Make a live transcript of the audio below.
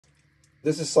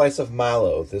This is Slice of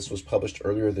Mallow. This was published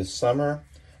earlier this summer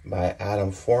by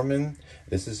Adam Foreman.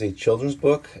 This is a children's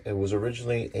book. It was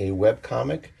originally a web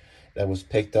comic that was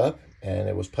picked up and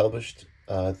it was published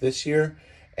this year.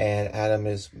 And Adam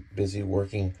is busy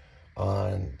working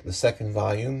on the second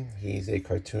volume. He's a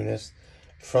cartoonist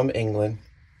from England.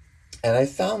 And I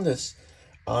found this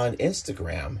on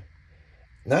Instagram.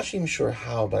 Not even sure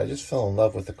how, but I just fell in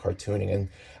love with the cartooning. And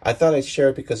I thought I'd share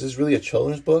it because it's really a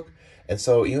children's book. And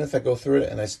so even if I go through it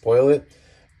and I spoil it,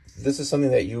 this is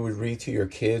something that you would read to your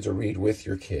kids or read with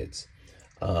your kids.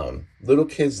 Little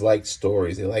kids like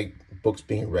stories. They like books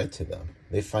being read to them.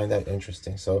 They find that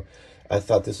interesting. So I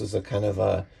thought this was a kind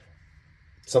of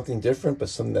something different, but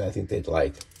something that I think they'd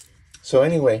like. So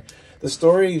anyway, the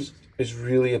story is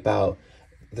really about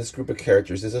this group of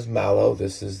characters. This is Mallow.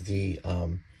 This is the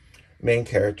main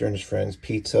character and his friends,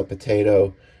 Pizza,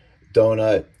 Potato,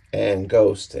 Donut, and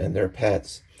Ghost, and their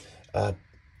pets.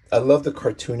 I love the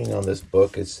cartooning on this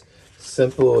book. It's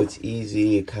simple, it's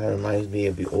easy. It kind of reminds me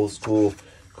of the old school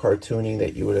cartooning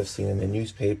that you would have seen in the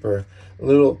newspaper. A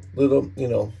little,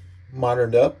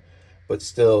 moderned up, but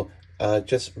still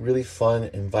just really fun,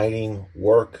 inviting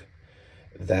work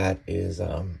that is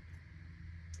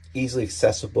easily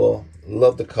accessible.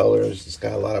 Love the colors. It's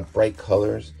got a lot of bright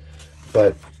colors,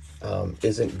 but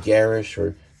isn't garish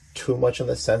or too much on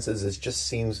the senses. It just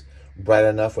seems bright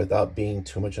enough without being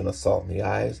too much an assault in the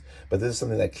eyes. But this is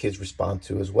something that kids respond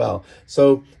to as well.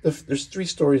 So there's 3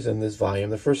 stories in this volume.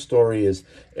 The first story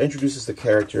introduces the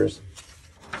characters,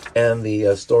 and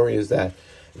the story is that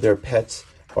their pets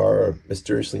are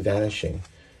mysteriously vanishing.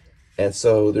 And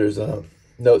so there's a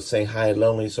note saying, "Hi,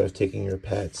 lonely, so I've taken your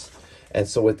pets." And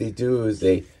so what they do is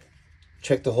they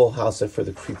check the whole house out for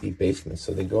the creepy basement.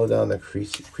 So they go down the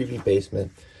creepy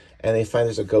basement and they find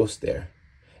there's a ghost there.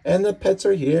 And the pets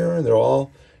are here and they're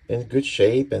all in good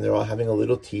shape and they're all having a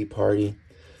little tea party.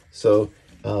 So,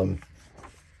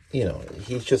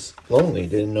 he's just lonely,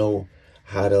 didn't know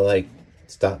how to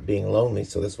stop being lonely.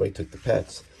 So that's why he took the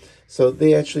pets. So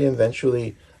they actually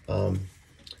eventually,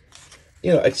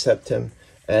 accept him.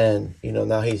 And,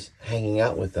 now he's hanging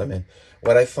out with them. And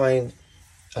what I find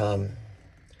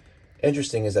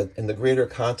interesting is that in the greater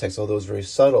context, although it's very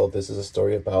subtle, this is a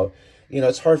story about,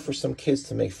 it's hard for some kids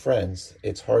to make friends.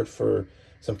 It's hard for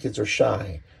some kids are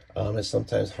shy. It's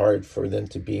sometimes hard for them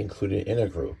to be included in a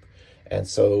group. And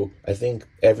so I think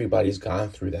everybody's gone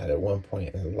through that at one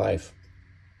point in their life.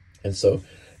 And so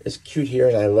it's cute here.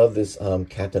 And I love this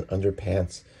Captain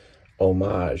Underpants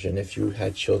homage. And if you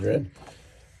had children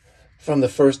from the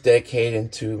first decade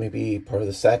into maybe part of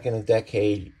the second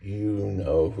decade, you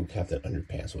know who Captain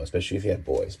Underpants was, especially if you had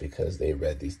boys, because they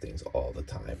read these things all the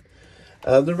time.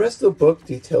 The rest of the book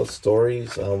details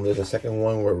stories. There's a second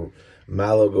one where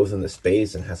Mallow goes into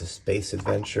space and has a space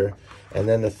adventure. And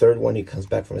then the third one, he comes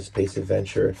back from a space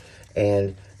adventure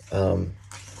and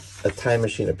a time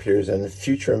machine appears and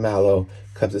future Mallow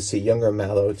comes to see younger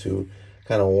Mallow to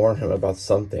kind of warn him about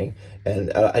something.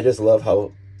 And I just love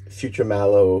how future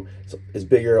Mallow is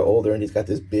bigger, older, and he's got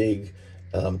this big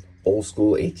old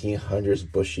school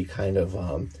 1800s bushy kind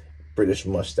of British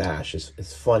mustache.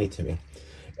 It's funny to me.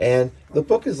 And the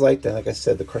book is like that. Like I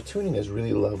said, the cartooning is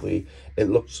really lovely. It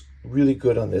looks really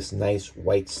good on this nice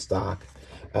white stock.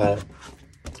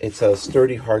 It's a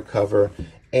sturdy hardcover.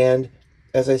 And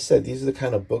as I said, these are the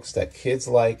kind of books that kids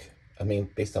like. I mean,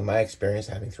 based on my experience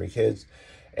having 3 kids.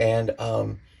 And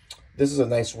this is a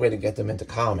nice way to get them into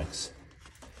comics,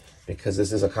 because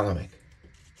this is a comic.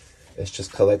 It's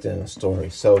just collected in a story.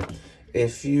 So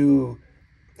if you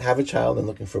have a child and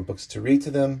looking for books to read to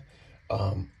them,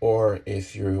 or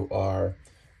if you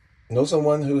know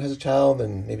someone who has a child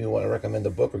and maybe want to recommend a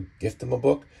book or gift them a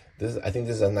book, I think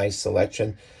this is a nice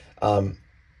selection.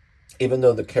 Even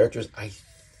though the characters, I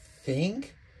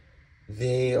think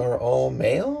they are all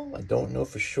male. I don't know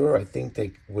for sure. I think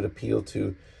they would appeal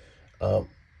to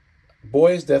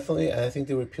boys, definitely, and I think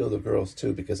they would appeal to girls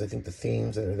too, because I think the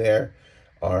themes that are there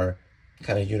are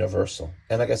kind of universal.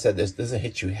 And like I said, this doesn't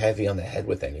hit you heavy on the head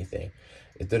with anything.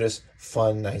 They're just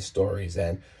fun, nice stories.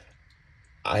 And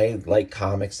I like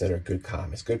comics that are good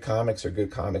comics. Good comics are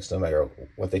good comics no matter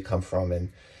what they come from.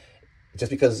 And just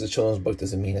because it's a children's book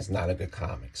doesn't mean it's not a good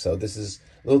comic. So this is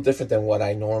a little different than what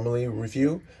I normally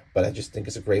review, but I just think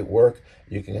it's a great work.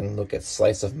 You can look at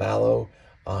Slice of Mallow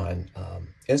on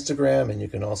Instagram, and you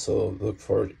can also look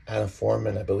for Adam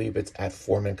Foreman. I believe it's at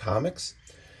Foreman Comics,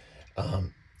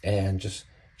 and just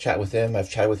chat with him. I've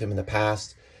chatted with him in the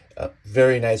past.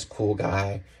 Very nice, cool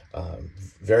guy.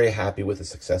 Very happy with the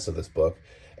success of this book.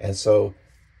 And so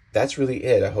that's really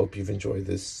it. I hope you've enjoyed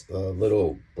this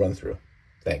little run through.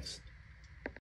 Thanks.